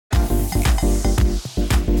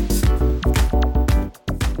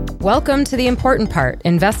Welcome to The Important Part,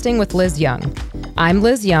 Investing with Liz Young. I'm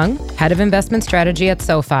Liz Young, Head of Investment Strategy at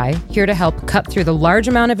SoFi, here to help cut through the large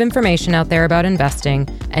amount of information out there about investing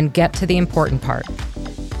and get to the important part.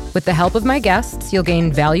 With the help of my guests, you'll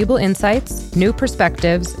gain valuable insights, new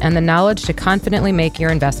perspectives, and the knowledge to confidently make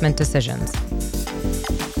your investment decisions.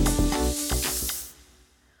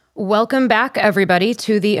 Welcome back, everybody,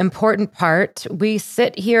 to The Important Part. We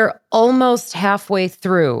sit here almost halfway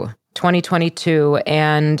through 2022,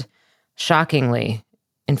 and shockingly,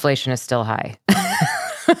 inflation is still high.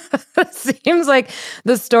 Seems like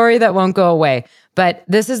the story that won't go away. But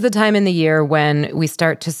this is the time in the year when we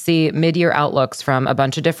start to see mid-year outlooks from a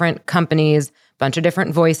bunch of different companies, a bunch of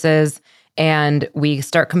different voices, and we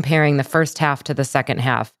start comparing the first half to the second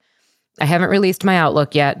half. I haven't released my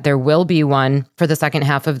outlook yet. There will be one for the second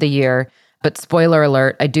half of the year, but spoiler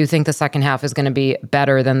alert, I do think the second half is going to be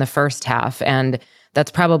better than the first half, and that's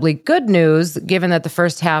probably good news, given that the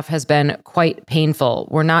first half has been quite painful.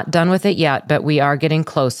 We're not done with it yet, but we are getting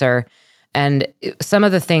closer. And some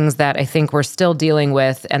of the things that I think we're still dealing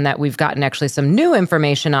with and that we've gotten actually some new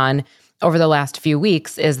information on over the last few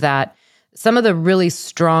weeks is that some of the really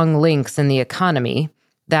strong links in the economy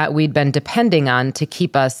that we'd been depending on to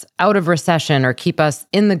keep us out of recession or keep us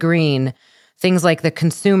in the green, things like the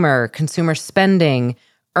consumer spending,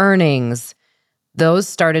 earnings, those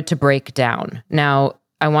started to break down. Now,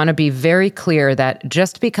 I want to be very clear that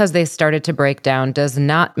just because they started to break down does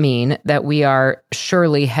not mean that we are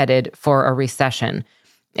surely headed for a recession.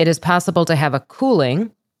 It is possible to have a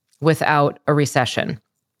cooling without a recession.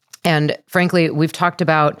 And frankly, we've talked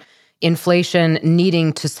about inflation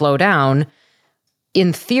needing to slow down.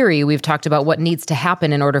 In theory, we've talked about what needs to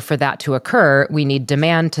happen in order for that to occur. We need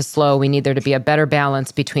demand to slow. We need there to be a better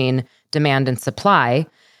balance between demand and supply.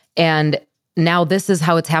 And now this is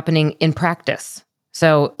how it's happening in practice.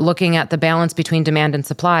 So looking at the balance between demand and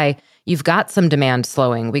supply, you've got some demand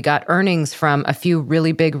slowing. We got earnings from a few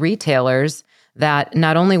really big retailers that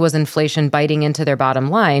not only was inflation biting into their bottom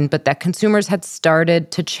line, but that consumers had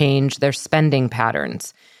started to change their spending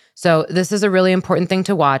patterns. So this is a really important thing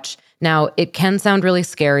to watch. Now, it can sound really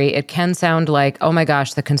scary. It can sound like, oh my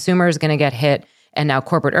gosh, the consumer is going to get hit, and now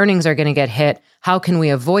corporate earnings are going to get hit. How can we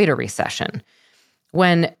avoid a recession?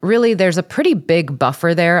 When really there's a pretty big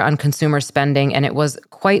buffer there on consumer spending, and it was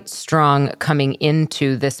quite strong coming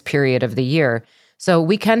into this period of the year. So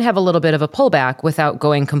we can have a little bit of a pullback without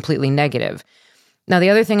going completely negative. Now, the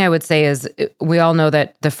other thing I would say is we all know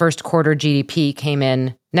that the first quarter GDP came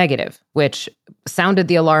in negative, which sounded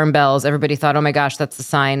the alarm bells. Everybody thought, oh my gosh, that's the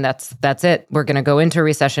sign. That's it. We're going to go into a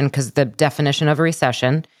recession, because the definition of a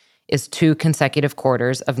recession is 2 consecutive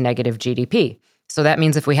quarters of negative GDP. So that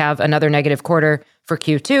means if we have another negative quarter for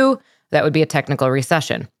Q2, that would be a technical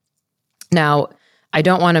recession. Now, I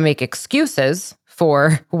don't want to make excuses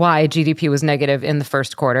for why GDP was negative in the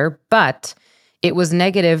first quarter, but it was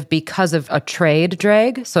negative because of a trade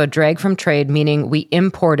drag. So a drag from trade, meaning we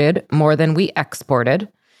imported more than we exported,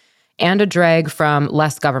 and a drag from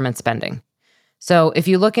less government spending. So if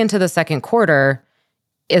you look into the second quarter,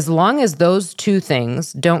 as long as those two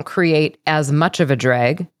things don't create as much of a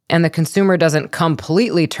drag, and the consumer doesn't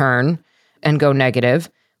completely turn and go negative,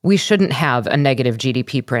 we shouldn't have a negative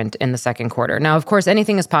GDP print in the second quarter. Now, of course,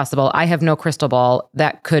 anything is possible. I have no crystal ball.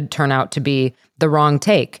 That could turn out to be the wrong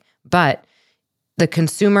take. But the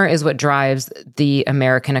consumer is what drives the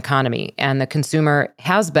American economy. And the consumer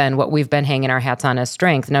has been what we've been hanging our hats on as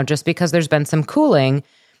strength. Now, just because there's been some cooling,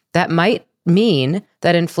 that might mean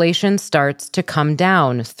that inflation starts to come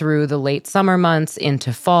down through the late summer months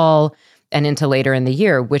into fall and into later in the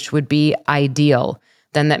year, which would be ideal.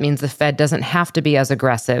 Then that means the Fed doesn't have to be as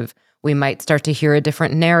aggressive. We might start to hear a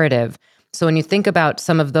different narrative. So when you think about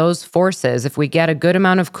some of those forces, if we get a good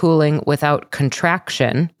amount of cooling without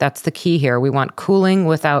contraction, that's the key here. We want cooling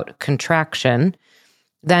without contraction.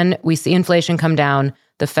 Then we see inflation come down.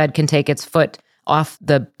 The Fed can take its foot off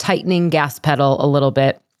the tightening gas pedal a little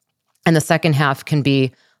bit, and the second half can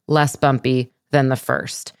be less bumpy than the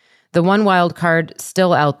first. The one wild card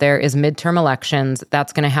still out there is midterm elections.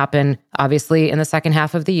 That's going to happen, obviously, in the second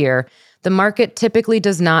half of the year. The market typically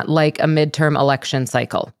does not like a midterm election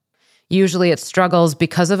cycle. Usually it struggles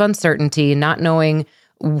because of uncertainty, not knowing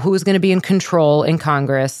who's going to be in control in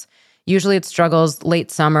Congress. Usually it struggles late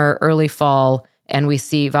summer, early fall, and we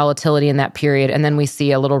see volatility in that period, and then we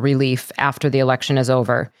see a little relief after the election is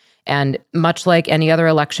over. And much like any other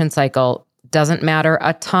election cycle, doesn't matter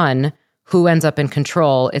a ton who ends up in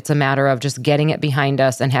control. It's a matter of just getting it behind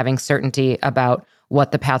us and having certainty about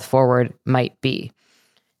what the path forward might be.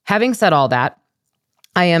 Having said all that,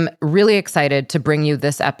 I am really excited to bring you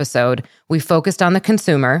this episode. We focused on the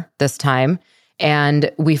consumer this time,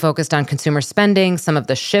 And we focused on consumer spending, some of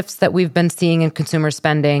the shifts that we've been seeing in consumer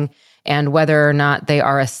spending, and whether or not they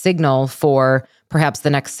are a signal for perhaps the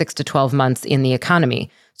next 6 to 12 months in the economy.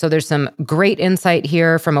 So there's some great insight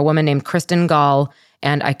here from a woman named Kristen Gall,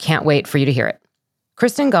 and I can't wait for you to hear it.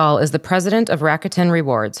 Kristen Gall is the president of Rakuten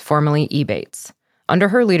Rewards, formerly Ebates. Under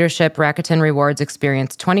her leadership, Rakuten Rewards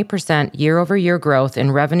experienced 20% year-over-year growth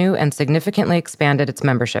in revenue and significantly expanded its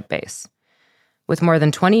membership base. With more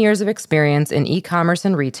than 20 years of experience in e-commerce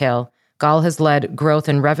and retail, Gall has led growth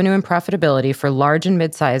in revenue and profitability for large and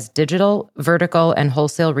mid-sized digital, vertical, and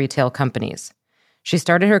wholesale retail companies. She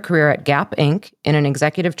started her career at Gap Inc. in an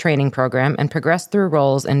executive training program and progressed through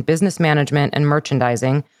roles in business management and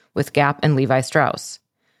merchandising with Gap and Levi Strauss.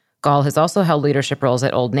 Gall has also held leadership roles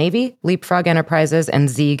at Old Navy, Leapfrog Enterprises, and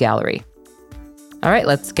Z Gallery. All right,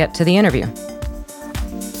 let's get to the interview.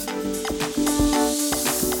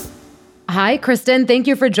 Hi, Kristen. Thank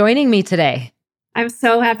you for joining me today. I'm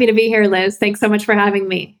so happy to be here, Liz. Thanks so much for having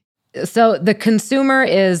me. So the consumer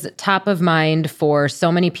is top of mind for so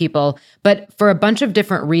many people, but for a bunch of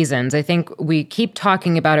different reasons. I think we keep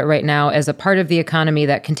talking about it right now as a part of the economy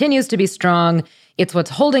that continues to be strong. It's what's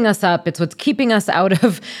holding us up. It's what's keeping us out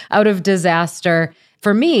of disaster.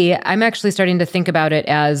 For me, I'm actually starting to think about it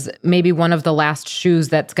as maybe one of the last shoes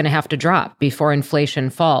that's going to have to drop before inflation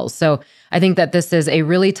falls. So I think that this is a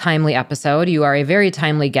really timely episode. You are a very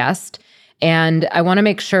timely guest. And I want to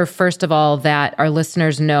make sure, first of all, that our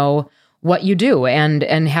listeners know what you do and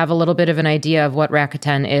have a little bit of an idea of what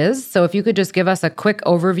Rakuten is. So if you could just give us a quick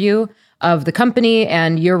overview of the company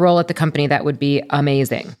and your role at the company, that would be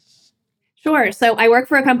amazing. Sure. So I work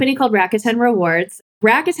for a company called Rakuten Rewards.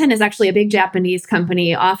 Rakuten is actually a big Japanese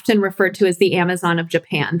company, often referred to as the Amazon of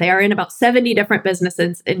Japan. They are in about 70 different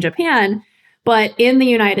businesses in Japan. But in the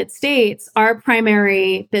United States, our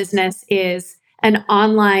primary business is an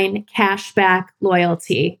online cashback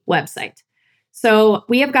loyalty website. So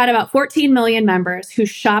we have got about 14 million members who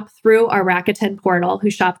shop through our Rakuten portal, who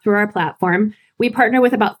shop through our platform. We partner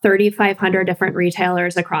with about 3,500 different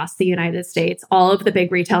retailers across the United States. All of the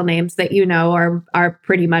big retail names that you know are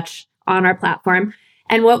pretty much on our platform.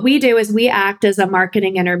 And what we do is we act as a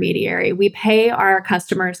marketing intermediary. We pay our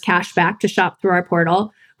customers cash back to shop through our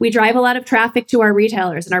portal. We drive a lot of traffic to our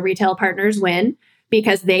retailers, and our retail partners win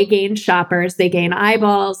because they gain shoppers, they gain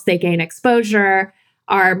eyeballs, they gain exposure.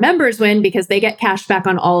 Our members win because they get cash back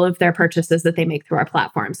on all of their purchases that they make through our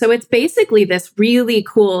platform. So it's basically this really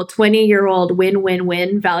cool 20-year-old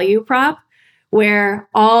win-win-win value prop where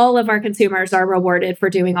all of our consumers are rewarded for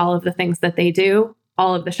doing all of the things that they do,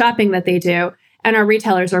 all of the shopping that they do, and our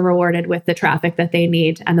retailers are rewarded with the traffic that they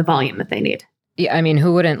need and the volume that they need. Yeah, I mean,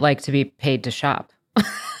 who wouldn't like to be paid to shop?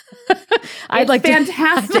 I'd like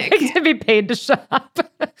to be paid to shop.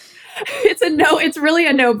 It's really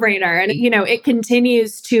a no-brainer. And, it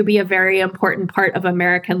continues to be a very important part of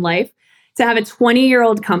American life to have a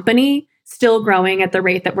 20-year-old company still growing at the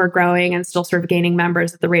rate that we're growing and still sort of gaining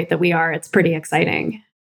members at the rate that we are. It's pretty exciting.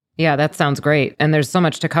 Yeah, that sounds great. And there's so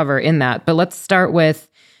much to cover in that. But let's start with,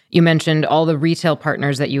 you mentioned all the retail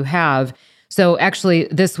partners that you have. So actually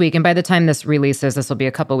this week, and by the time this releases, this will be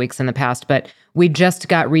a couple weeks in the past, but we just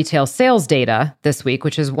got retail sales data this week,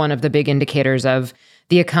 which is one of the big indicators of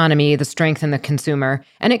the economy, the strength in the consumer,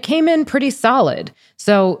 and it came in pretty solid.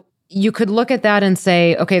 So you could look at that and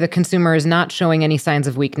say, okay, the consumer is not showing any signs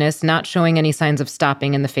of weakness, not showing any signs of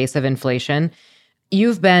stopping in the face of inflation.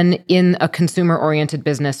 You've been in a consumer-oriented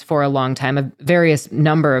business for a long time, a various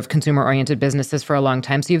number of consumer-oriented businesses for a long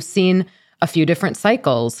time. So you've seen a few different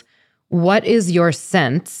cycles. What is your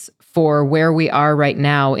sense for where we are right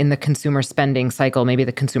now in the consumer spending cycle, maybe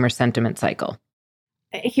the consumer sentiment cycle?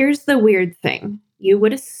 Here's the weird thing. You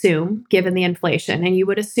would assume, given the inflation, and you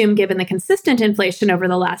would assume, given the consistent inflation over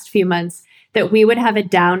the last few months, that we would have a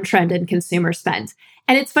downtrend in consumer spend.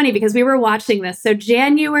 And it's funny because we were watching this. So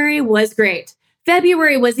January was great.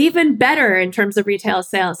 February was even better in terms of retail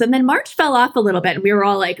sales. And then March fell off a little bit. And we were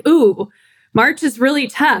all like, ooh, March is really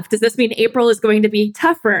tough. Does this mean April is going to be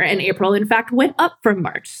tougher? And April, in fact, went up from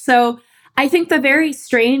March. So I think the very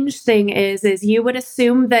strange thing is you would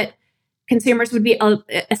assume that consumers would be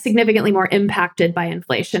significantly more impacted by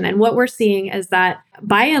inflation. And what we're seeing is that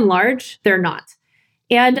by and large, they're not.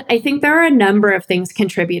 And I think there are a number of things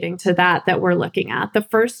contributing to that we're looking at. The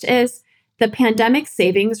first is the pandemic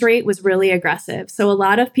savings rate was really aggressive. So a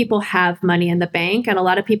lot of people have money in the bank and a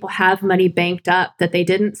lot of people have money banked up that they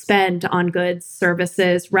didn't spend on goods,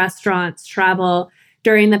 services, restaurants, travel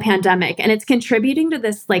during the pandemic. And it's contributing to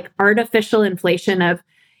this artificial inflation of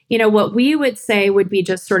what we would say would be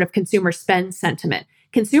just sort of consumer spend sentiment.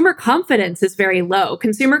 Consumer confidence is very low.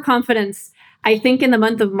 Consumer confidence I think in the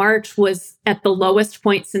month of March was at the lowest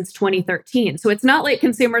point since 2013. So it's not like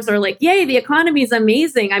consumers are like, yay, the economy is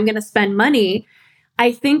amazing, I'm going to spend money.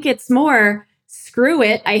 I think it's more, screw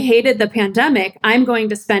it, I hated the pandemic, I'm going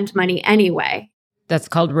to spend money anyway. That's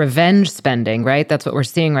called revenge spending, right? That's what we're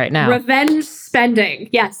seeing right now. Revenge spending,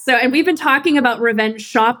 yes. So, and we've been talking about revenge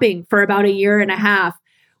shopping for about a year and a half.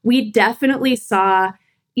 We definitely saw,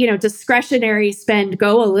 discretionary spend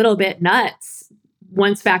go a little bit nuts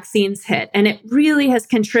once vaccines hit. And it really has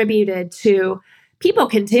contributed to people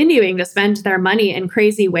continuing to spend their money in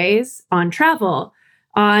crazy ways on travel,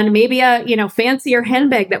 on maybe a, fancier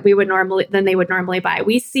handbag that they would normally buy.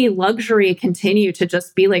 We see luxury continue to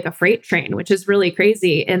just be like a freight train, which is really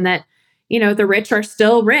crazy in that, the rich are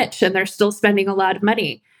still rich and they're still spending a lot of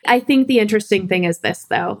money. I think the interesting thing is this,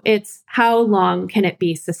 though. It's how long can it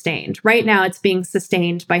be sustained? Right now, it's being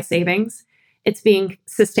sustained by savings. It's being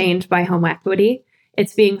sustained by home equity.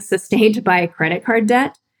 It's being sustained by credit card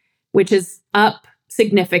debt, which is up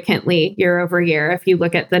significantly year over year. If you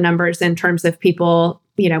look at the numbers in terms of people,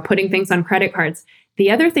 putting things on credit cards.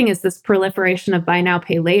 The other thing is this proliferation of buy now,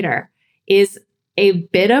 pay later is a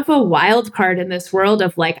bit of a wild card in this world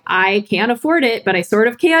of like, I can't afford it, but I sort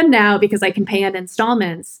of can now because I can pay in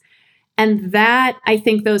installments. And that, I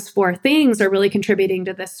think those four things are really contributing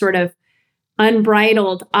to this sort of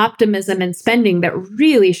unbridled optimism and spending that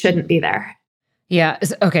really shouldn't be there. Yeah.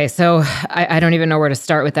 Okay. So I don't even know where to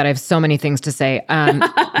start with that. I have so many things to say. And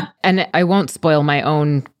I won't spoil my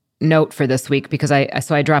own note for this week because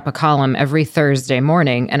I drop a column every Thursday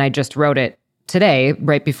morning, and I just wrote it today,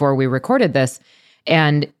 right before we recorded this.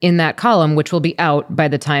 And in that column, which will be out by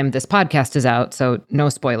the time this podcast is out, so no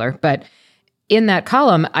spoiler, but in that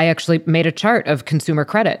column, I actually made a chart of consumer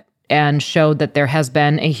credit and showed that there has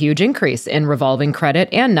been a huge increase in revolving credit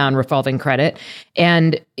and non-revolving credit.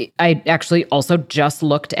 And I actually also just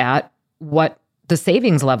looked at what the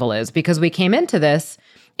savings level is, because we came into this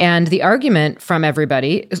and the argument from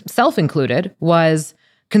everybody, self included, was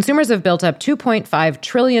consumers have built up $2.5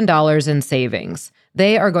 trillion in savings.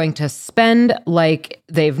 They are going to spend like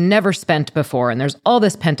they've never spent before. And there's all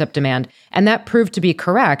this pent-up demand. And that proved to be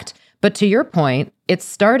correct. But to your point, it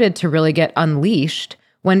started to really get unleashed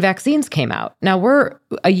when vaccines came out. Now, we're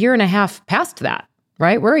a year and a half past that,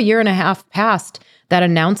 right? We're a year and a half past that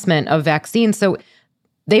announcement of vaccines. So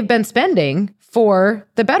they've been spending for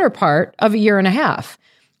the better part of a year and a half.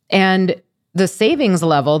 And the savings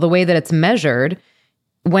level, the way that it's measured,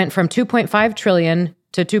 went from 2.5 trillion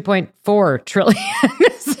to 2.4 trillion.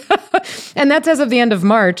 And that's as of the end of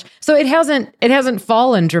March. So it hasn't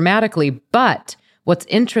fallen dramatically. But what's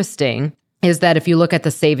interesting is that if you look at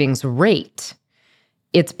the savings rate,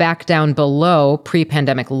 it's back down below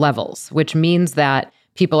pre-pandemic levels, which means that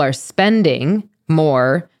people are spending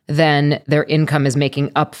more than their income is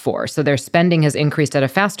making up for. So their spending has increased at a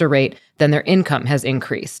faster rate than their income has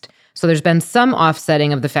increased. So there's been some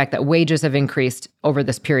offsetting of the fact that wages have increased over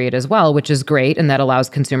this period as well, which is great, and that allows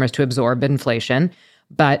consumers to absorb inflation.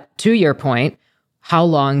 But to your point, how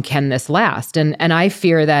long can this last? And I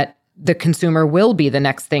fear that the consumer will be the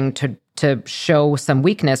next thing to show some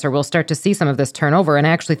weakness, or we'll start to see some of this turnover. And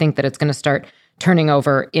I actually think that it's going to start turning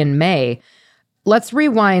over in May. Let's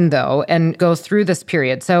rewind, though, and go through this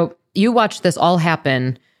period. So you watched this all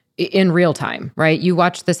happen in real time, right? You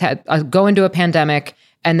watched this go into a pandemic,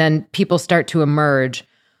 and then people start to emerge.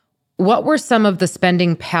 What were some of the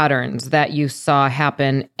spending patterns that you saw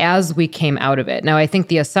happen as we came out of it? Now, I think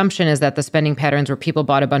the assumption is that the spending patterns were people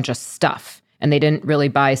bought a bunch of stuff and they didn't really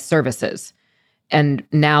buy services. And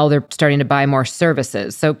now they're starting to buy more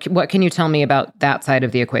services. So what can you tell me about that side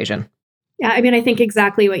of the equation? Yeah, I mean, I think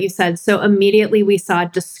exactly what you said. So immediately we saw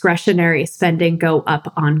discretionary spending go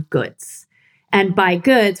up on goods. And by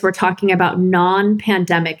goods, we're talking about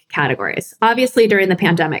non-pandemic categories. Obviously, during the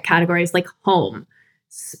pandemic, categories like home,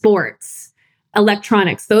 sports,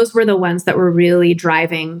 electronics, those were the ones that were really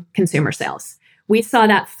driving consumer sales. We saw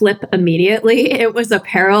that flip immediately. It was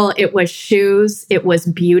apparel, it was shoes, it was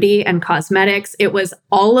beauty and cosmetics. It was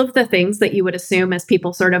all of the things that you would assume as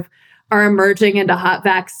people sort of are emerging into hot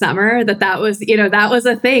vax summer, that was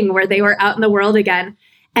a thing where they were out in the world again.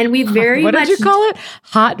 And we very much... What did you call it?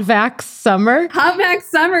 Hot vax summer? Hot vax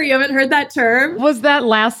summer. You haven't heard that term? Was that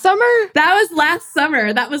last summer? That was last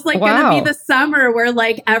summer. That was like going to be the summer where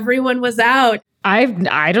like everyone was out.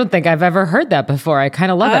 I don't think I've ever heard that before. I kind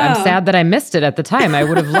of love it. I'm sad that I missed it at the time. I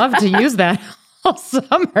would have loved to use that all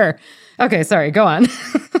summer. Okay, sorry, go on.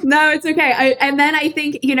 No, it's okay. And then I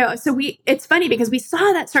think, it's funny because we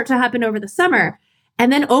saw that start to happen over the summer,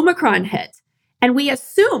 and then Omicron hit, and we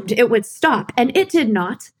assumed it would stop, and it did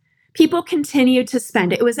not. People continued to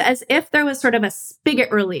spend. It was as if there was sort of a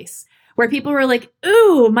spigot release where people were like,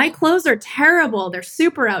 ooh, my clothes are terrible. They're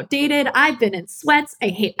super outdated. I've been in sweats. I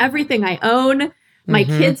hate everything I own. My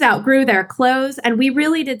kids outgrew their clothes. And we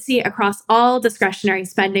really did see across all discretionary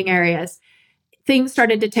spending areas, things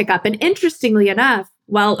started to tick up. And interestingly enough,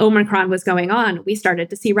 while Omicron was going on, we started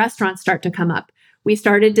to see restaurants start to come up. We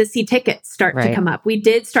started to see tickets start to come up. We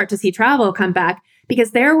did start to see travel come back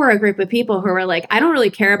because there were a group of people who were like, I don't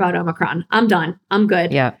really care about Omicron. I'm done. I'm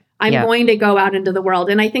good. I'm going to go out into the world.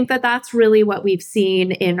 And I think that that's really what we've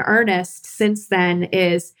seen in earnest since then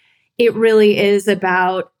is it really is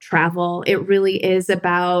about travel. It really is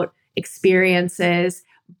about experiences,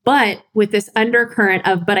 but with this undercurrent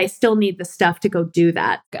of, but I still need the stuff to go do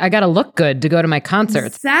that. I got to look good to go to my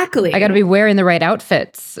concerts. Exactly. I got to be wearing the right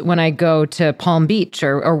outfits when I go to Palm Beach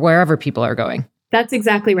or wherever people are going. That's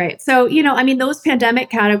exactly right. So, those pandemic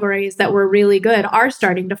categories that were really good are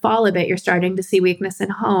starting to fall a bit. You're starting to see weakness in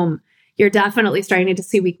home. You're definitely starting to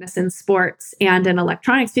see weakness in sports and in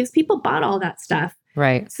electronics because people bought all that stuff.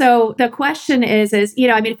 Right. So the question is,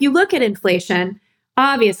 if you look at inflation,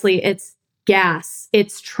 obviously it's gas,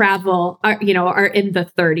 it's travel, are in the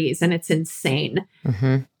 30s and it's insane.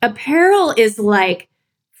 Apparel is like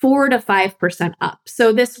 4 to 5% up.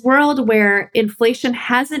 So this world where inflation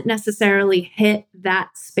hasn't necessarily hit that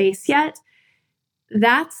space yet,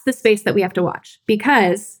 that's the space that we have to watch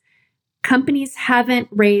because companies haven't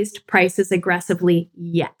raised prices aggressively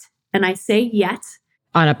yet. And I say yet.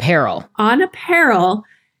 On apparel.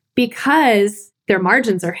 Because their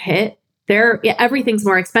margins are hit. Everything's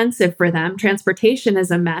more expensive for them. Transportation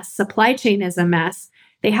is a mess. Supply chain is a mess.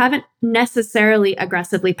 They haven't necessarily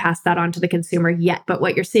aggressively passed that on to the consumer yet. But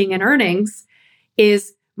what you're seeing in earnings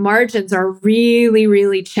is margins are really,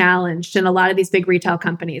 really challenged in a lot of these big retail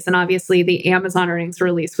companies. And obviously the Amazon earnings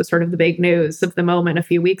release was sort of the big news of the moment a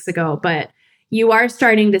few weeks ago. But you are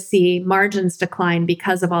starting to see margins decline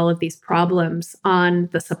because of all of these problems on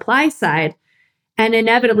the supply side. And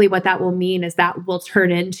inevitably what that will mean is that will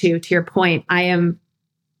turn into, to your point,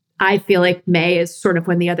 I feel like May is sort of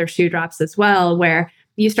when the other shoe drops as well, where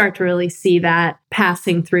you start to really see that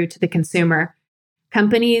passing through to the consumer.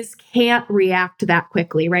 Companies can't react that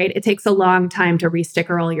quickly, right? It takes a long time to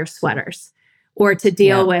re-sticker all your sweaters or to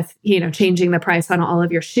deal with, changing the price on all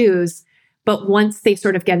of your shoes. But once they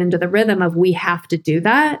sort of get into the rhythm of we have to do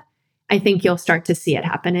that, I think you'll start to see it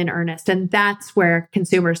happen in earnest. And that's where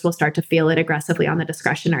consumers will start to feel it aggressively on the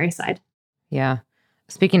discretionary side. Yeah.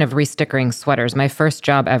 Speaking of re-stickering sweaters, my first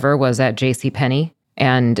job ever was at JCPenney,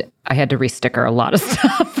 and I had to re-sticker a lot of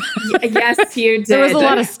stuff. Yes, you did. There was a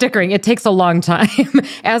lot of stickering. It takes a long time,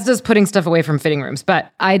 as does putting stuff away from fitting rooms.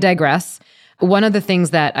 But I digress. One of the things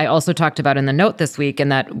that I also talked about in the note this week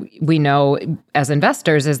and that we know as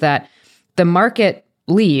investors is that the market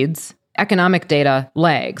leads, economic data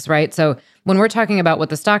lags, right? So when we're talking about what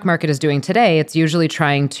the stock market is doing today, it's usually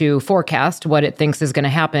trying to forecast what it thinks is going to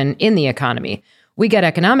happen in the economy. We get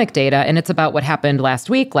economic data and it's about what happened last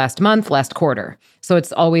week, last month, last quarter. So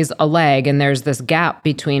it's always a lag and there's this gap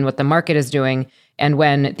between what the market is doing and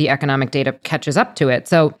when the economic data catches up to it.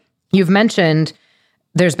 So you've mentioned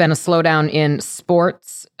there's been a slowdown in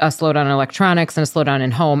sports, a slowdown in electronics, and a slowdown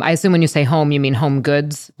in home. I assume when you say home, you mean home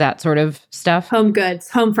goods, that sort of stuff? Home goods,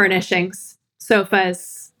 home furnishings,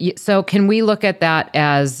 sofas. So can we look at that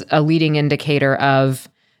as a leading indicator of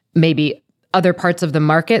maybe other parts of the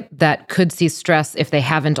market that could see stress if they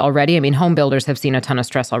haven't already? I mean, home builders have seen a ton of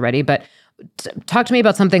stress already, but talk to me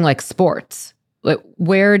about something like sports.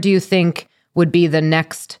 Where do you think would be the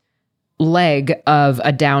next leg of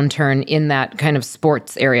a downturn in that kind of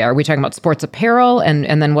sports area? Are we talking about sports apparel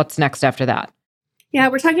and then what's next after that? Yeah,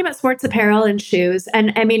 we're talking about sports apparel and shoes.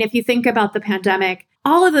 And I mean, if you think about the pandemic,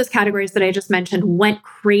 all of those categories that I just mentioned went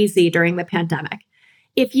crazy during the pandemic.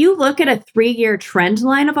 If you look at a 3-year trend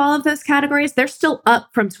line of all of those categories, they're still up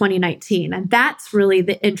from 2019. And that's really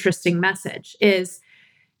the interesting message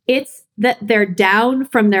it's that they're down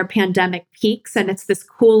from their pandemic peaks and it's this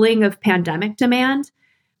cooling of pandemic demand.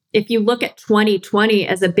 If you look at 2020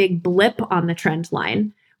 as a big blip on the trend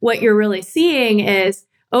line, what you're really seeing is,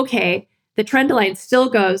 okay, the trend line still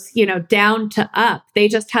goes, down to up. They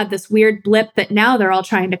just had this weird blip that now they're all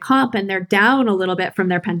trying to comp and they're down a little bit from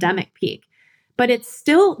their pandemic peak. But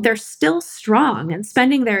they're still strong and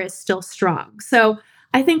spending there is still strong. So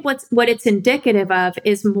I think what it's indicative of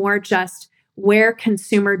is more just where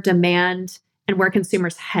consumer demand and where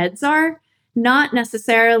consumers' heads are, not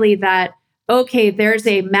necessarily that, okay, there's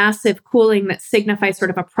a massive cooling that signifies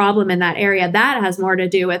sort of a problem in that area. That has more to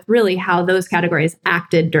do with really how those categories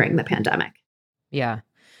acted during the pandemic. Yeah.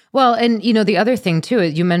 Well, and the other thing too,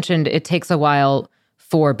 is you mentioned it takes a while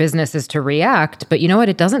for businesses to react. But you know what?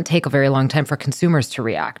 It doesn't take a very long time for consumers to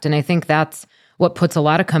react. And I think that's what puts a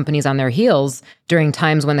lot of companies on their heels during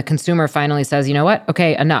times when the consumer finally says, you know what?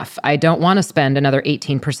 Okay, enough. I don't want to spend another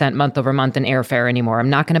 18% month over month in airfare anymore. I'm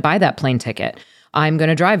not going to buy that plane ticket. I'm going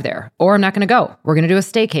to drive there, or I'm not going to go. We're going to do a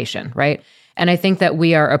staycation, right? And I think that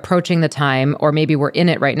we are approaching the time, or maybe we're in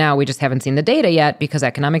it right now, we just haven't seen the data yet because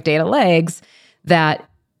economic data lags, that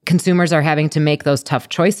consumers are having to make those tough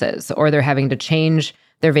choices, or they're having to change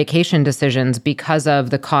their vacation decisions because of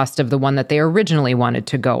the cost of the one that they originally wanted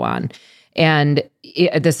to go on. And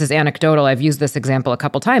this is anecdotal. I've used this example a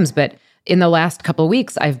couple times, but in the last couple of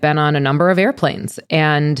weeks, I've been on a number of airplanes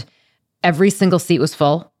and every single seat was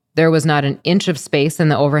full. There was not an inch of space in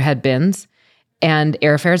the overhead bins, and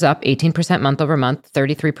airfares up 18% month over month,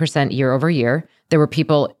 33% year over year. There were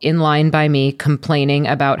people in line by me complaining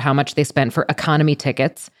about how much they spent for economy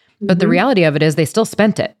tickets. But the reality of it is they still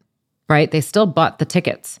spent it, right? They still bought the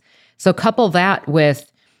tickets. So couple that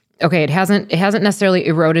with, okay, it hasn't necessarily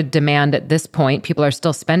eroded demand at this point. People are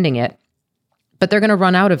still spending it, but they're going to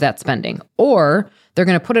run out of that spending. Or they're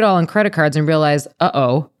going to put it all on credit cards and realize,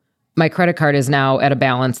 my credit card is now at a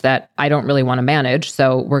balance that I don't really want to manage.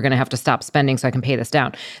 So we're going to have to stop spending so I can pay this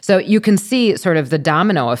down. So you can see sort of the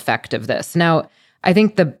domino effect of this. Now, I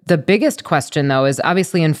think the biggest question, though, is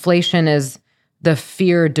obviously inflation is the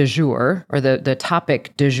fear du jour, or the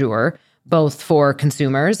topic du jour, both for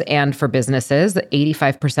consumers and for businesses.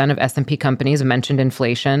 85% of S&P companies mentioned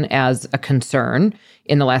inflation as a concern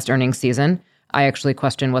in the last earnings season. I actually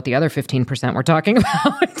question what the other 15% were talking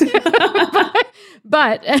about.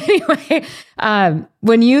 But anyway,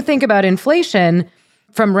 when you think about inflation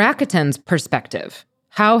from Rakuten's perspective,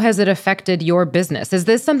 how has it affected your business? Is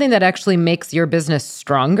this something that actually makes your business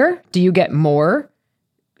stronger? Do you get more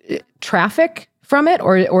traffic from it,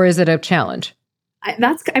 or is it a challenge?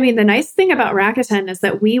 The nice thing about Rakuten is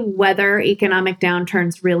that we weather economic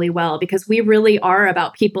downturns really well, because we really are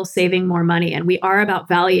about people saving more money, and we are about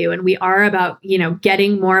value, and we are about,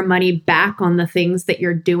 getting more money back on the things that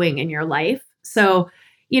you're doing in your life. So,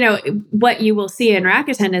 what you will see in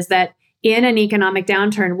Rakuten is that in an economic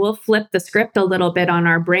downturn, we'll flip the script a little bit on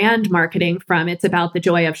our brand marketing from it's about the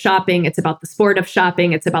joy of shopping, it's about the sport of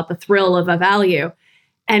shopping, it's about the thrill of a value,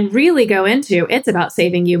 and really go into it's about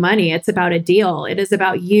saving you money. It's about a deal. It is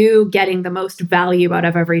about you getting the most value out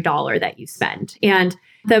of every dollar that you spend. And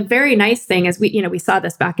the very nice thing is we saw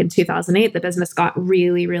this back in 2008, the business got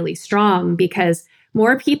really, really strong because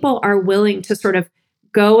more people are willing to sort of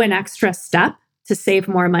go an extra step to save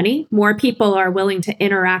more money. More people are willing to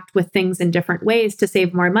interact with things in different ways to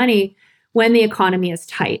save more money when the economy is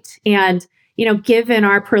tight. And, given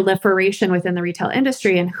our proliferation within the retail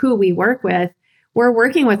industry and who we work with, we're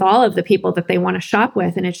working with all of the people that they want to shop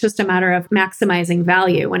with. And it's just a matter of maximizing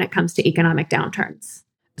value when it comes to economic downturns.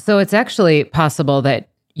 So it's actually possible that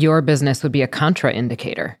your business would be a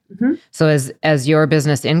contraindicator. Mm-hmm. So as your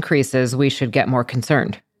business increases, we should get more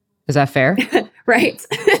concerned. Is that fair? Right.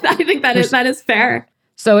 I think that is fair.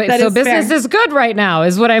 So business is good right now,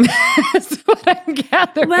 is what I'm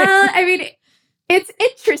gathering. Well, it's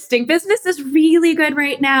interesting. Business is really good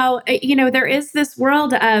right now. There is this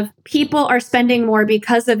world of people are spending more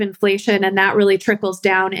because of inflation, and that really trickles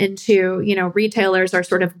down into, retailers are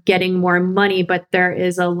sort of getting more money, but there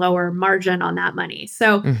is a lower margin on that money.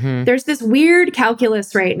 So there's this weird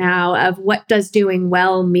calculus right now of what does doing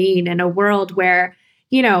well mean in a world where,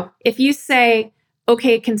 if you say,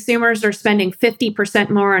 okay, consumers are spending 50%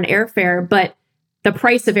 more on airfare, but the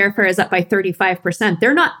price of airfare is up by 35%,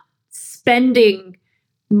 they're not spending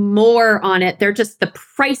more on it. The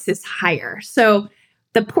price is higher. So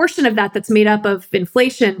the portion of that that's made up of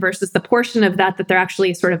inflation versus the portion of that they're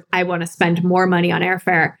actually sort of, I want to spend more money on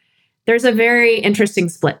airfare, there's a very interesting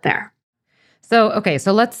split there. So, okay.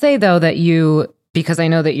 So let's say though that because I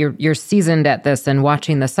know that you're seasoned at this and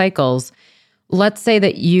watching the cycles, let's say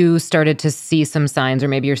that you started to see some signs, or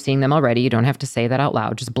maybe you're seeing them already. You don't have to say that out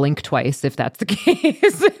loud. Just blink twice if that's the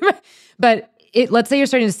case. But let's say you're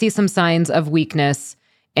starting to see some signs of weakness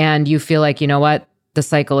and you feel like, you know what, the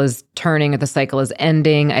cycle is turning, or the cycle is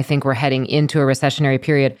ending. I think we're heading into a recessionary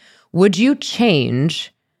period. Would you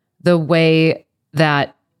change the way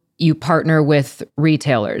that you partner with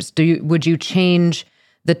retailers? Would you change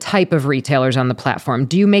the type of retailers on the platform?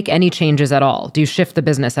 Do you make any changes at all? Do you shift the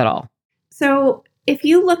business at all? So if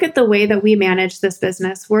you look at the way that we manage this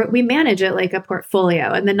business, we manage it like a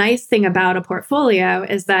portfolio. And the nice thing about a portfolio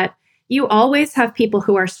is that you always have people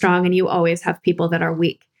who are strong and you always have people that are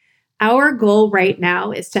weak. Our goal right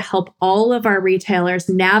now is to help all of our retailers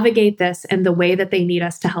navigate this in the way that they need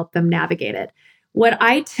us to help them navigate it. what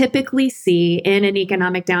I typically see in an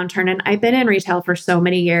economic downturn, and I've been in retail for so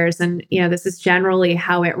many years, and this is generally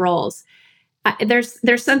how it rolls.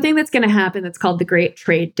 There's something that's going to happen that's called the Great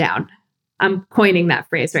Trade Down. I'm coining that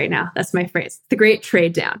phrase right now. That's my phrase. The Great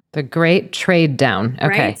Trade Down. The Great Trade Down.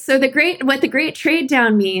 Okay. Right? So what the Great Trade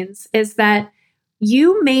Down means is that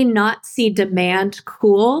you may not see demand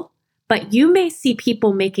cool, but you may see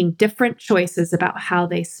people making different choices about how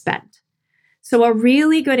they spend. So a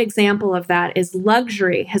really good example of that is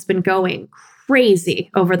luxury has been going crazy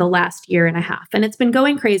over the last year and a half. And it's been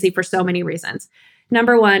going crazy for so many reasons.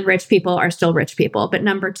 Number one, rich people are still rich people. But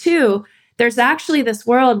number two, there's actually this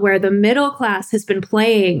world where the middle class has been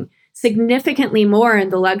playing significantly more in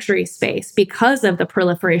the luxury space because of the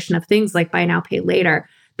proliferation of things like buy now, pay later,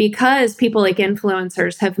 because people like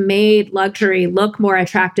influencers have made luxury look more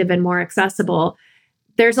attractive and more accessible.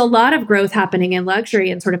 There's a lot of growth happening in luxury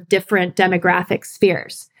in sort of different demographic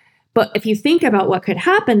spheres. But if you think about what could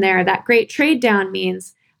happen there, that great trade down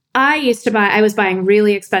means I was buying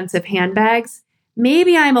really expensive handbags.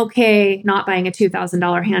 Maybe I'm okay not buying a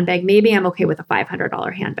 $2,000 handbag. Maybe I'm okay with a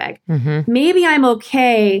 $500 handbag. Mm-hmm. Maybe I'm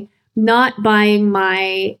okay not buying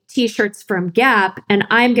my t-shirts from Gap, and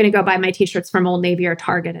I'm going to go buy my t-shirts from Old Navy or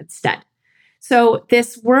Target instead. So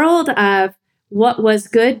this world of what was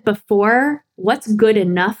good before, what's good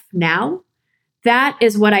enough now, that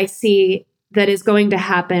is what I see that is going to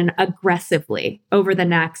happen aggressively over the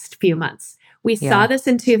next few months. We saw this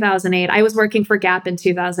in 2008. I was working for Gap in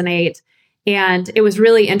 2008. And it was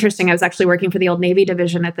really interesting. I was actually working for the Old Navy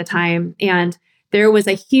division at the time. And there was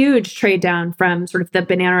a huge trade down from sort of the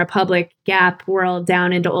Banana Republic Gap world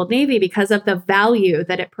down into Old Navy because of the value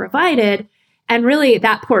that it provided. And really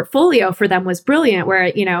that portfolio for them was brilliant,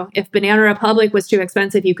 where, if Banana Republic was too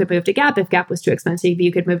expensive, you could move to Gap. If Gap was too expensive,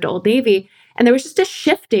 you could move to Old Navy. And there was just a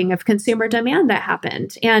shifting of consumer demand that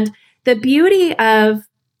happened. And the beauty of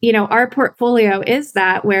our portfolio is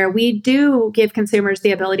that where we do give consumers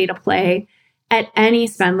the ability to play at any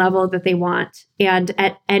spend level that they want and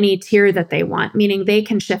at any tier that they want, meaning they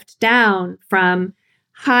can shift down from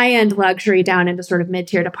high-end luxury down into sort of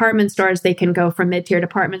mid-tier department stores. They can go from mid-tier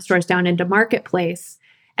department stores down into marketplace.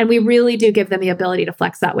 And we really do give them the ability to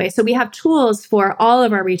flex that way. So we have tools for all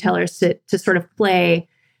of our retailers to sort of play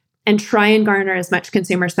and try and garner as much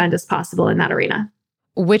consumer spend as possible in that arena.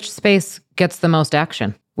 Which space gets the most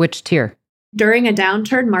action? Which tier? During a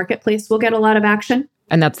downturn, marketplace will get a lot of action.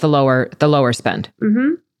 And that's the lower spend.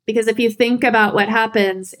 Mm-hmm. Because if you think about what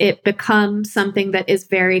happens, it becomes something that is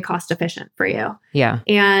very cost efficient for you. Yeah.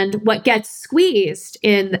 And what gets squeezed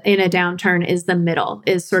in a downturn is the middle,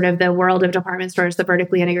 is sort of the world of department stores, the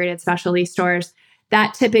vertically integrated specialty stores.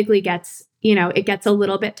 That typically gets, it gets a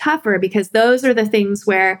little bit tougher because those are the things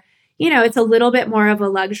where, it's a little bit more of a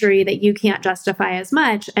luxury that you can't justify as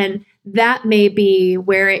much. And that may be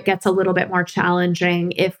where it gets a little bit more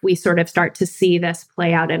challenging if we sort of start to see this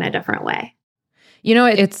play out in a different way.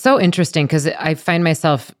 It's so interesting because I find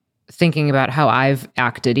myself thinking about how I've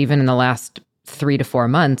acted even in the last 3 to 4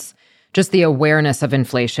 months, just the awareness of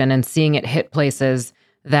inflation and seeing it hit places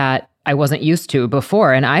that I wasn't used to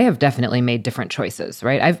before. And I have definitely made different choices,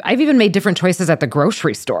 right? I've even made different choices at the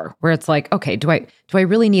grocery store where it's like, okay, do I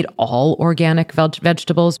really need all organic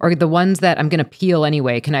vegetables, or the ones that I'm going to peel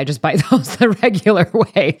anyway? Can I just buy those the regular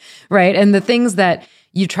way, right? And the things that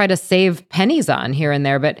you try to save pennies on here and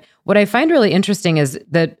there. But what I find really interesting is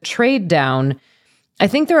the trade down. I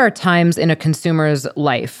think there are times in a consumer's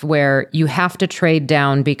life where you have to trade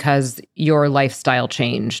down because your lifestyle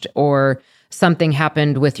changed or something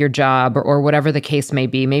happened with your job or whatever the case may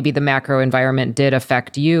be. Maybe the macro environment did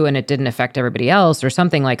affect you and it didn't affect everybody else or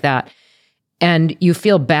something like that. And you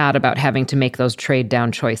feel bad about having to make those trade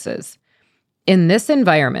down choices. In this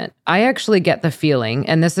environment, I actually get the feeling,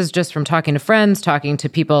 and this is just from talking to friends, talking to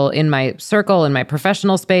people in my circle, in my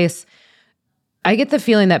professional space, I get the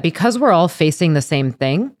feeling that because we're all facing the same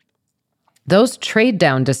thing, those trade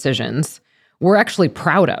down decisions we're actually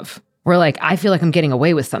proud of. We're like, I feel like I'm getting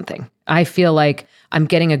away with something. I feel like I'm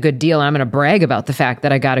getting a good deal and I'm going to brag about the fact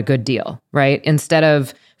that I got a good deal, right? Instead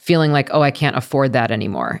of feeling like, oh, I can't afford that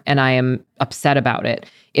anymore and I am upset about it.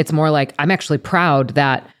 It's more like I'm actually proud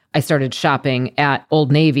that I started shopping at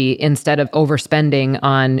Old Navy instead of overspending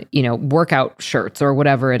on, workout shirts or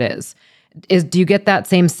whatever it is. Do you get that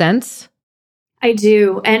same sense? I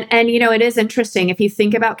do. And it is interesting. If you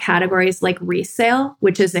think about categories like resale,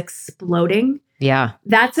 which is exploding. Yeah.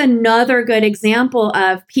 That's another good example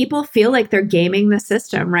of people feel like they're gaming the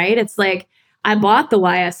system, right? It's like, I bought the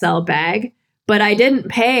YSL bag, but I didn't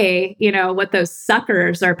pay, what those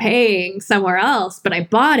suckers are paying somewhere else, but I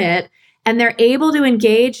bought it. And they're able to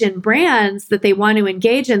engage in brands that they want to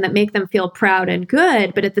engage in that make them feel proud and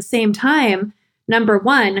good. But at the same time, number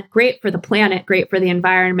one, great for the planet, great for the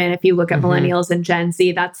environment. If you look at millennials and Gen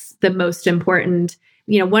Z, that's the most important,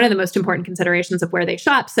 one of the most important considerations of where they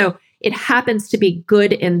shop. So it happens to be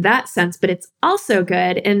good in that sense, but it's also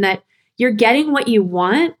good in that you're getting what you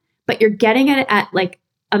want, but you're getting it at like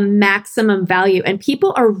a maximum value. And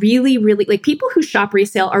people are really, really, like people who shop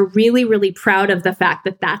resale are really, really proud of the fact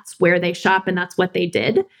that that's where they shop and that's what they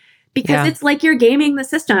did, because it's like you're gaming the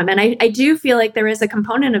system. And I do feel like there is a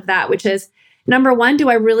component of that, which is, number one, do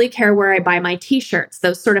I really care where I buy my t-shirts,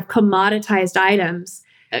 those sort of commoditized items?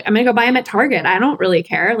 I'm going to go buy them at Target. I don't really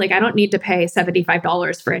care. Like, I don't need to pay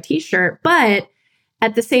 $75 for a t-shirt. But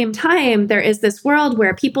at the same time, there is this world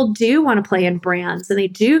where people do want to play in brands and they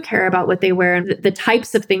do care about what they wear and the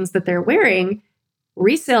types of things that they're wearing.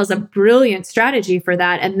 Resale is a brilliant strategy for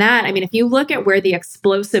that. And that, I mean, if you look at where the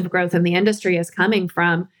explosive growth in the industry is coming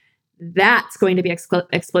from, that's going to be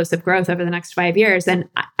explosive growth over the next 5 years. And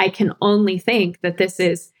I can only think that this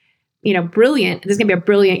is, brilliant. This is going to be a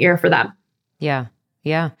brilliant year for them. Yeah.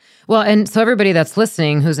 Yeah. Well, and so everybody that's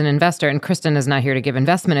listening who's an investor, and Kristen is not here to give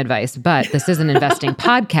investment advice, but this is an investing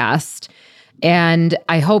podcast. And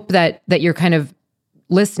I hope that you're kind of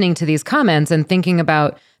listening to these comments and thinking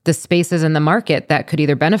about the spaces in the market that could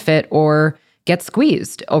either benefit or get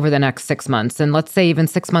squeezed over the next 6 months. And let's say even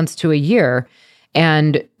 6 months to a year,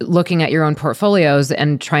 and looking at your own portfolios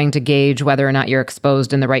and trying to gauge whether or not you're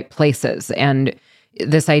exposed in the right places. And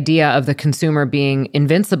this idea of the consumer being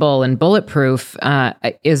invincible and bulletproof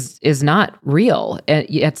is not real.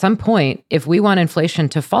 At some point, if we want inflation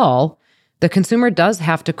to fall, the consumer does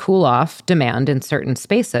have to cool off demand in certain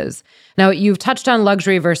spaces. Now, you've touched on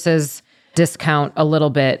luxury versus discount a little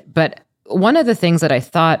bit, but one of the things that I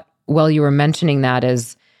thought while you were mentioning that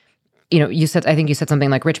is, I think you said something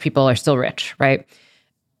like rich people are still rich, right?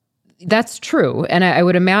 That's true. And I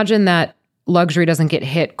would imagine that luxury doesn't get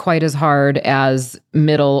hit quite as hard as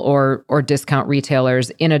middle or discount retailers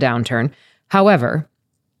in a downturn. However,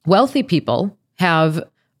 wealthy people have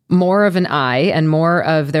more of an eye and more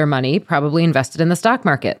of their money probably invested in the stock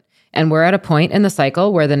market. And we're at a point in the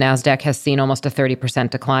cycle where the NASDAQ has seen almost a 30%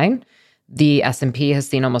 decline. The S&P has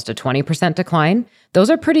seen almost a 20% decline. Those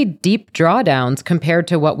are pretty deep drawdowns compared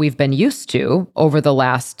to what we've been used to over the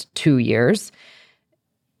last 2 years.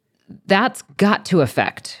 That's got to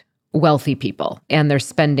affect wealthy people and their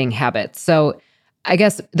spending habits. So I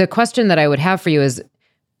guess the question that I would have for you is,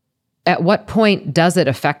 at what point does it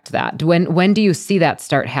affect that? When do you see that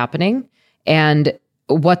start happening? And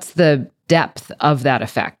what's the depth of that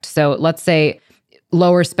effect? So let's say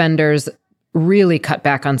lower spenders really cut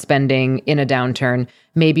back on spending in a downturn.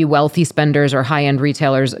 Maybe wealthy spenders or high-end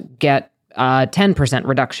retailers get a 10%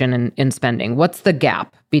 reduction in spending. What's the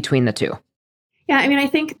gap between the two? Yeah, I mean, I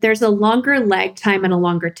think there's a longer lag time and a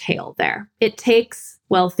longer tail there. It takes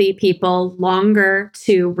wealthy people longer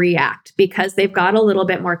to react because they've got a little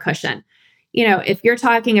bit more cushion. If you're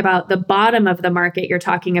talking about the bottom of the market, you're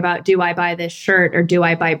talking about, do I buy this shirt or do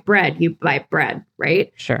I buy bread? You buy bread,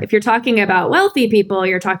 right? Sure. If you're talking about wealthy people,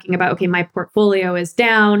 you're talking about, okay, my portfolio is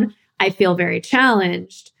down. I feel very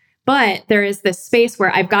challenged. But there is this space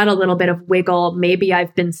where I've got a little bit of wiggle. Maybe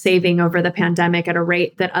I've been saving over the pandemic at a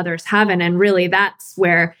rate that others haven't. And really, that's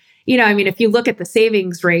where, if you look at the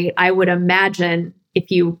savings rate, I would imagine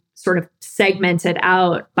if you sort of segment it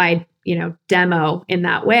out by, demo in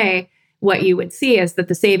that way, what you would see is that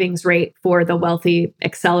the savings rate for the wealthy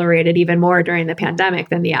accelerated even more during the pandemic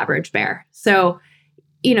than the average bear. So,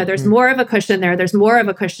 there's more of a cushion there. There's more of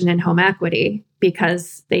a cushion in home equity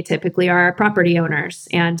because they typically are property owners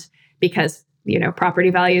and because,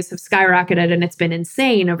 property values have skyrocketed and it's been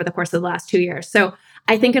insane over the course of the last 2 years. So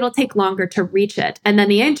I think it'll take longer to reach it. And then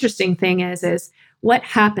the interesting thing is what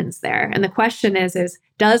happens there? And the question is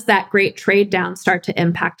does that great trade down start to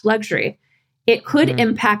impact luxury? It could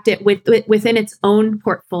impact it within its own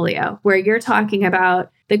portfolio, where you're talking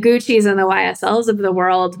about the Gucci's and the YSLs of the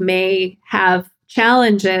world may have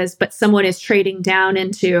challenges, but someone is trading down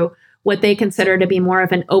into what they consider to be more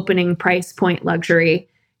of an opening price point luxury.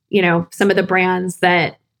 Some of the brands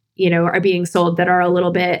that, are being sold that are a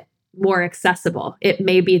little bit more accessible. It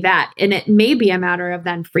may be that, and it may be a matter of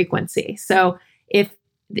then frequency. So if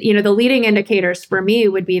the leading indicators for me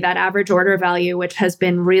would be that average order value, which has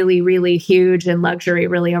been really, really huge in luxury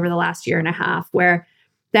really over the last year and a half, where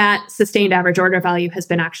that sustained average order value has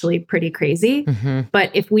been actually pretty crazy. Mm-hmm.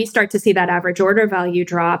 But if we start to see that average order value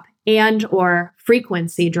drop and or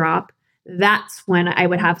frequency drop, that's when I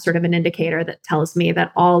would have sort of an indicator that tells me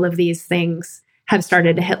that all of these things have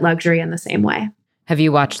started to hit luxury in the same way. Have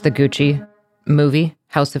you watched the Gucci movie,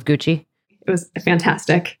 House of Gucci? It was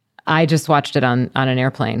fantastic. I just watched it on an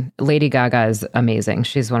airplane. Lady Gaga is amazing.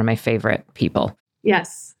 She's one of my favorite people.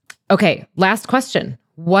 Yes. Okay, last question.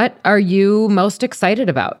 What are you most excited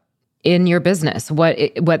about in your business? What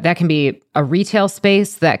that can be a retail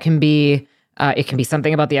space, that can be it can be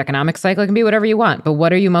something about the economic cycle, it can be whatever you want. But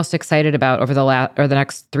what are you most excited about over the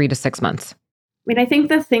next 3 to 6 months? I mean, I think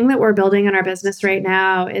the thing that we're building in our business right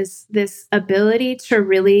now is this ability to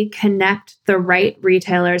really connect the right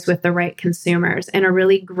retailers with the right consumers in a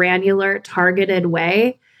really granular, targeted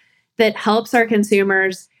way that helps our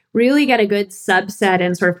consumers really get a good subset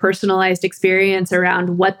and sort of personalized experience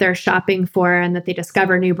around what they're shopping for, and that they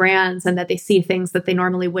discover new brands and that they see things that they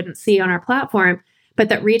normally wouldn't see on our platform, but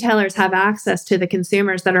that retailers have access to the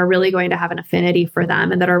consumers that are really going to have an affinity for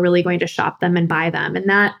them and that are really going to shop them and buy them. And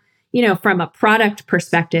that, from a product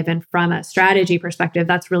perspective and from a strategy perspective,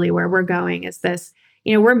 that's really where we're going, is this,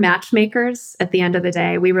 we're matchmakers at the end of the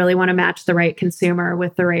day. We really want to match the right consumer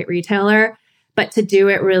with the right retailer, but to do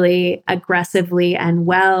it really aggressively and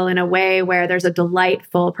well in a way where there's a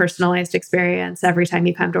delightful personalized experience every time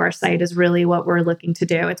you come to our site is really what we're looking to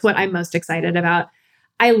do. It's what I'm most excited about.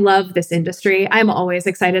 I love this industry. I'm always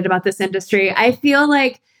excited about this industry. I feel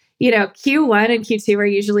like, Q1 and Q2 are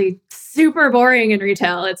usually super boring in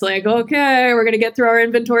retail. It's like, okay, we're going to get through our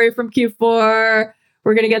inventory from Q4.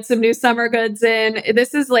 We're going to get some new summer goods in.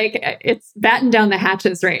 This is like, it's batten down the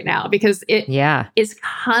hatches right now because it is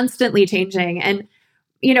constantly changing. And,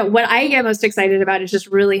 what I get most excited about is just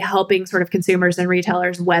really helping sort of consumers and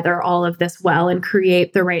retailers weather all of this well and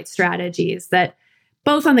create the right strategies that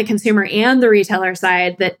both on the consumer and the retailer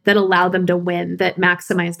side that allow them to win, that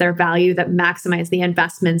maximize their value, that maximize the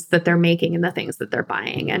investments that they're making in the things that they're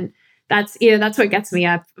buying. And that's what gets me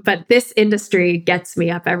up. But this industry gets me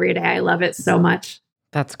up every day. I love it so much.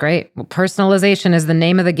 That's great. Well, personalization is the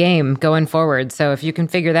name of the game going forward. So if you can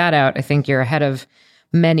figure that out, I think you're ahead of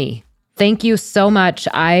many. Thank you so much.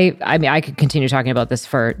 I mean, I could continue talking about this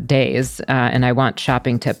for days, and I want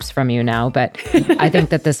shopping tips from you now, but I think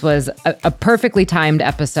that this was a perfectly timed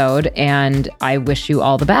episode, and I wish you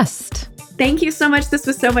all the best. Thank you so much. This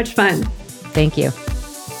was so much fun. Thank you.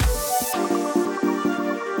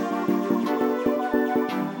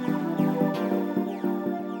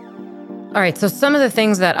 All right. So some of the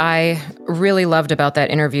things that I really loved about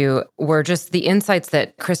that interview were just the insights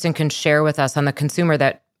that Kristen can share with us on the consumer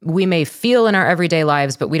that we may feel in our everyday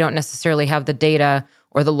lives, but we don't necessarily have the data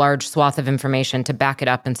or the large swath of information to back it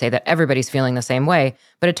up and say that everybody's feeling the same way.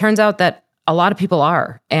 But it turns out that a lot of people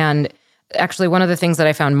are. And actually, one of the things that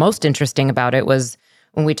I found most interesting about it was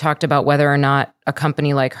when we talked about whether or not a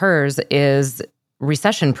company like hers is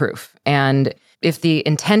recession-proof. And if the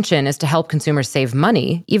intention is to help consumers save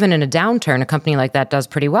money, even in a downturn, a company like that does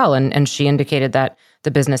pretty well. And she indicated that the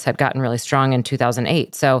business had gotten really strong in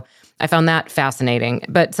 2008. So I found that fascinating.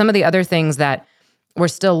 But some of the other things that we're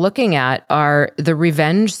still looking at are the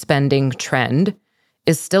revenge spending trend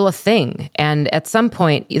is still a thing. And at some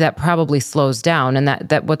point, that probably slows down. And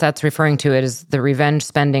that what that's referring to is the revenge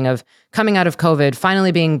spending of coming out of COVID,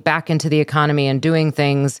 finally being back into the economy and doing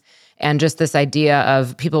things. And just this idea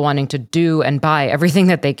of people wanting to do and buy everything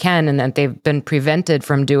that they can and that they've been prevented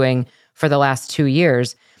from doing for the last 2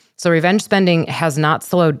 years. So revenge spending has not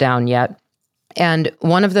slowed down yet. And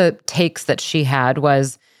one of the takes that she had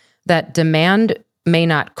was that demand may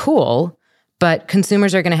not cool, but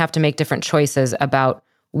consumers are going to have to make different choices about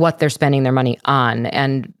what they're spending their money on.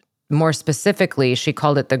 And more specifically, she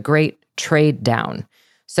called it the great trade down.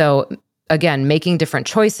 So again, making different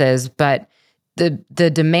choices, but the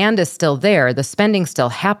demand is still there. The spending still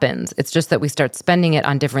happens. It's just that we start spending it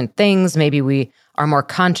on different things. Maybe we are more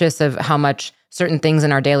conscious of how much certain things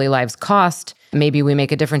in our daily lives cost. Maybe we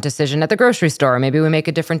make a different decision at the grocery store. Maybe we make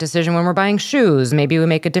a different decision when we're buying shoes. Maybe we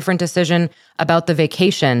make a different decision about the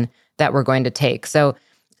vacation that we're going to take. So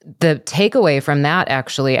the takeaway from that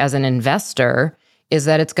actually as an investor is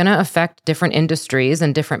that it's going to affect different industries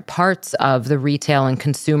and different parts of the retail and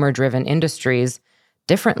consumer-driven industries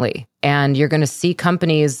differently. And you're going to see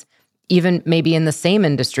companies, even maybe in the same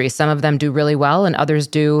industry, some of them do really well and others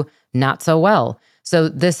do not so well. So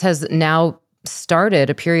this has now started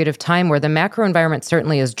a period of time where the macro environment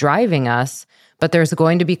certainly is driving us, but there's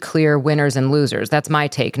going to be clear winners and losers. That's my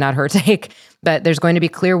take, not her take, but there's going to be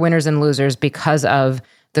clear winners and losers because of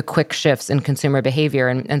the quick shifts in consumer behavior.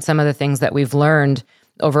 And some of the things that we've learned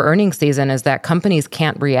over earnings season is that companies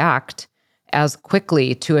can't react as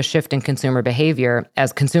quickly to a shift in consumer behavior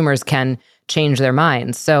as consumers can change their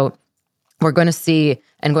minds. So we're going to see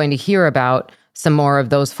and going to hear about some more of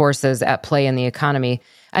those forces at play in the economy.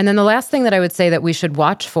 And then the last thing that I would say that we should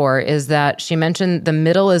watch for is that she mentioned the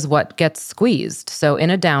middle is what gets squeezed. So in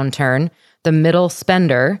a downturn, the middle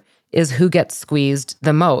spender is who gets squeezed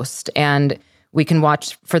the most. And we can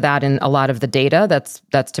watch for that in a lot of the data. That's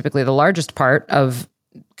typically the largest part of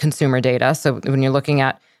consumer data. So when you're looking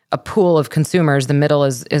at a pool of consumers, the middle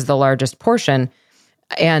is the largest portion.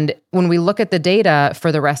 And when we look at the data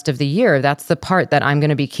for the rest of the year, that's the part that I'm going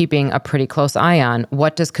to be keeping a pretty close eye on.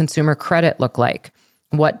 What does consumer credit look like?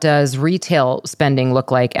 What does retail spending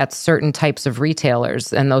look like at certain types of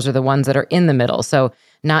retailers? And those are the ones that are in the middle. So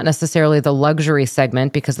not necessarily the luxury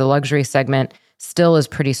segment, because the luxury segment still is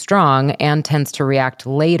pretty strong and tends to react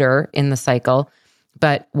later in the cycle.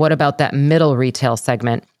 But what about that middle retail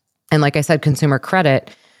segment? And like I said, consumer credit,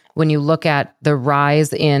 when you look at the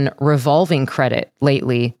rise in revolving credit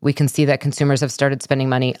lately, we can see that consumers have started spending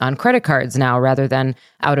money on credit cards now rather than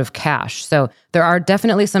out of cash. So there are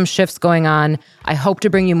definitely some shifts going on. I hope to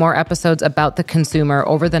bring you more episodes about the consumer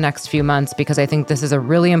over the next few months, because I think this is a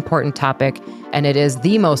really important topic, and it is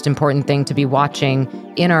the most important thing to be watching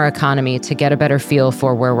in our economy to get a better feel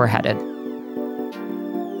for where we're headed.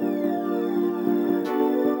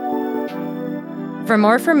 For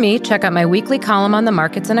more from me, check out my weekly column on the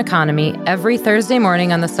markets and economy every Thursday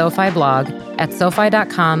morning on the SoFi blog at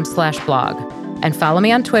sofi.com/blog. And follow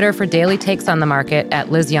me on Twitter for daily takes on the market at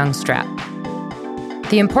Liz Young Strat.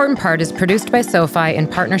 The Important Part is produced by SoFi in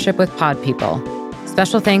partnership with Pod People.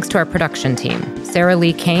 Special thanks to our production team, Sarah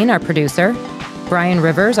Lee Kane, our producer, Brian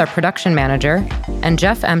Rivers, our production manager, and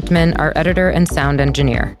Jeff Emptman, our editor and sound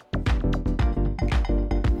engineer.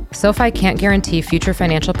 SoFi can't guarantee future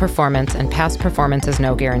financial performance, and past performance is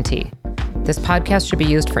no guarantee. This podcast should be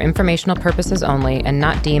used for informational purposes only and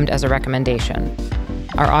not deemed as a recommendation.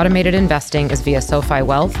 Our automated investing is via SoFi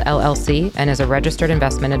Wealth, LLC, and is a registered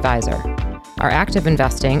investment advisor. Our active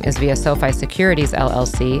investing is via SoFi Securities,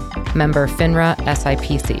 LLC, member FINRA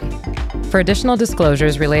SIPC. For additional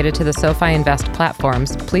disclosures related to the SoFi Invest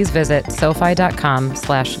platforms, please visit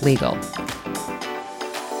sofi.com/legal.